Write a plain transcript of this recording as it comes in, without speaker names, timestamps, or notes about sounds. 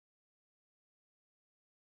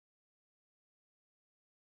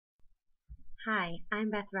Hi,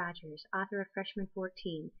 I'm Beth Rodgers, author of Freshman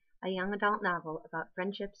 14, a young adult novel about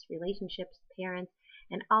friendships, relationships, parents,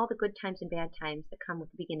 and all the good times and bad times that come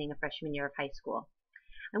with the beginning of freshman year of high school.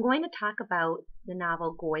 I'm going to talk about the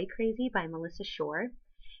novel Goy Crazy by Melissa Schorr.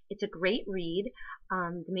 It's a great read.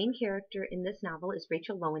 The main character in this novel is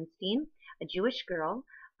Rachel Lowenstein, a Jewish girl,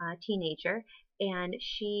 a teenager, and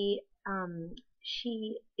she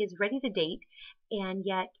is ready to date, and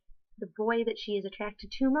yet the boy that she is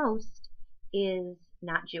attracted to most is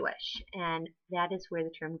not Jewish, and that is where the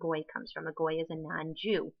term goy comes from. A goy is a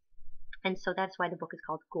non-Jew, and so that's why the book is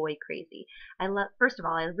called Goy Crazy. First of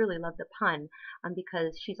all, I really love the pun,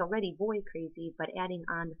 because she's already boy crazy, but adding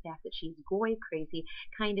on the fact that she's goy crazy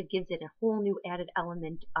kind of gives it a whole new added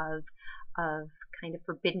element of kind of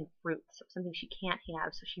forbidden fruit, so something she can't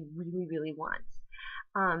have, so she really wants.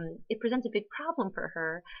 It presents a big problem for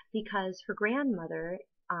her because her grandmother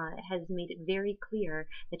has made it very clear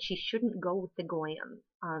that she shouldn't go with the goyim,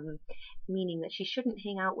 meaning that she shouldn't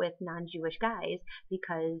hang out with non-Jewish guys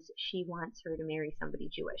because she wants her to marry somebody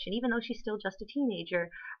Jewish. And even though she's still just a teenager,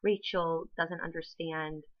 Rachel doesn't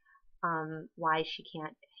understand why she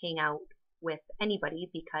can't hang out with anybody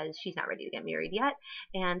because she's not ready to get married yet.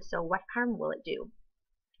 And so what harm will it do?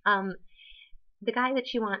 The guy that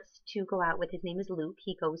she wants to go out with, his name is Luke.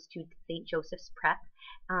 He goes to St. Joseph's Prep,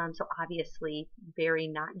 so obviously very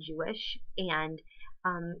not Jewish, and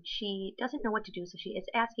she doesn't know what to do, so she is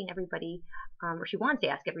asking everybody, or she wants to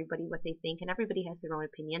ask everybody what they think, and everybody has their own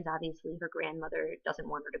opinions. Obviously, her grandmother doesn't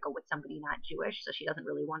want her to go with somebody not Jewish, so she doesn't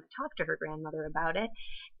really want to talk to her grandmother about it,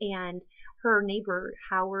 and her neighbor,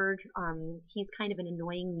 Howard, he's kind of an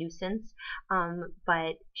annoying nuisance,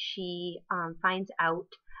 but she finds out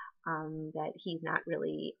that he's not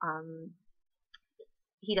really,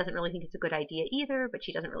 he doesn't really think it's a good idea either, but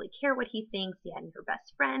she doesn't really care what he thinks. Yeah, and her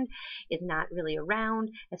best friend is not really around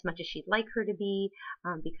as much as she'd like her to be,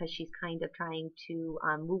 because she's kind of trying to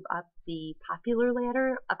move up the popular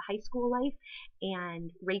ladder of high school life,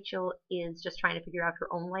 and Rachel is just trying to figure out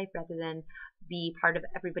her own life rather than be part of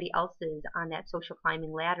everybody else's on that social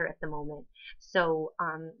climbing ladder at the moment. So,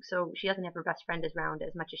 so she doesn't have her best friend around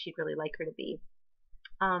as much as she'd really like her to be.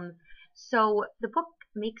 So the book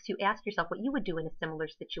makes you ask yourself what you would do in a similar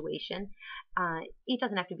situation. It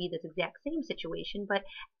doesn't have to be this exact same situation, but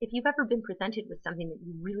if you've ever been presented with something that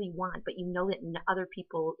you really want, but you know that other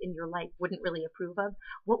people in your life wouldn't really approve of,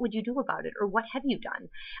 what would you do about it, or what have you done?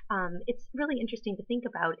 It's really interesting to think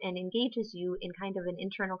about and engages you in kind of an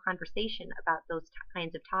internal conversation about those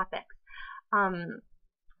kinds of topics.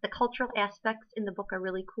 The cultural aspects in the book are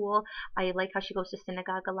really cool. I like how she goes to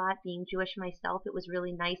synagogue a lot. Being Jewish myself, it was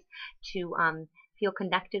really nice to feel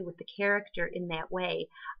connected with the character in that way.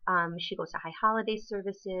 She goes to high holiday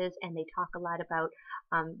services, and they talk a lot about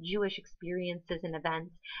Jewish experiences and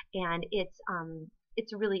events, and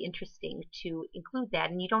it's really interesting to include that,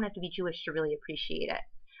 and you don't have to be Jewish to really appreciate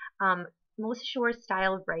it. Melissa Schorr's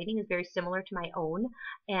style of writing is very similar to my own,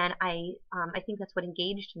 and I think that's what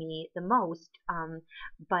engaged me the most,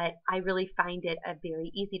 but I really find it a very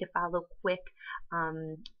easy to follow, quick,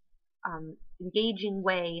 engaging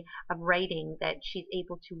way of writing that she's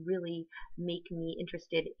able to really make me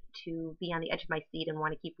interested to be on the edge of my seat and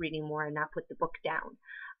want to keep reading more and not put the book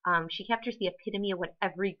down. She captures the epitome of what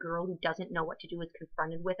every girl who doesn't know what to do is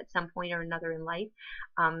confronted with at some point or another in life.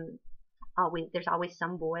 There's always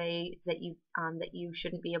some boy that you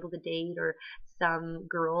shouldn't be able to date, or some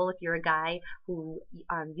girl, if you're a guy, who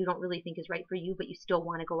you don't really think is right for you, but you still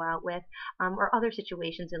want to go out with, or other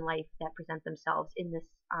situations in life that present themselves in this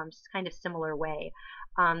kind of similar way.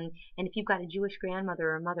 And if you've got a Jewish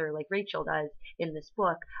grandmother or mother like Rachel does in this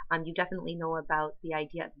book, you definitely know about the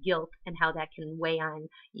idea of guilt and how that can weigh on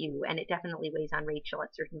you, and it definitely weighs on Rachel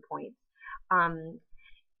at certain points.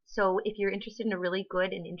 So if you're interested in a really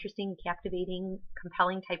good and interesting, captivating,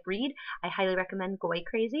 compelling type read, I highly recommend Goy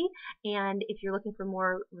Crazy. And if you're looking for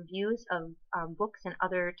more reviews of books and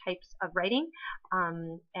other types of writing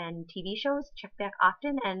and TV shows, check back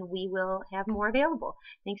often, and we will have more available.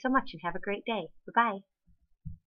 Thanks so much, and have a great day. Bye-bye.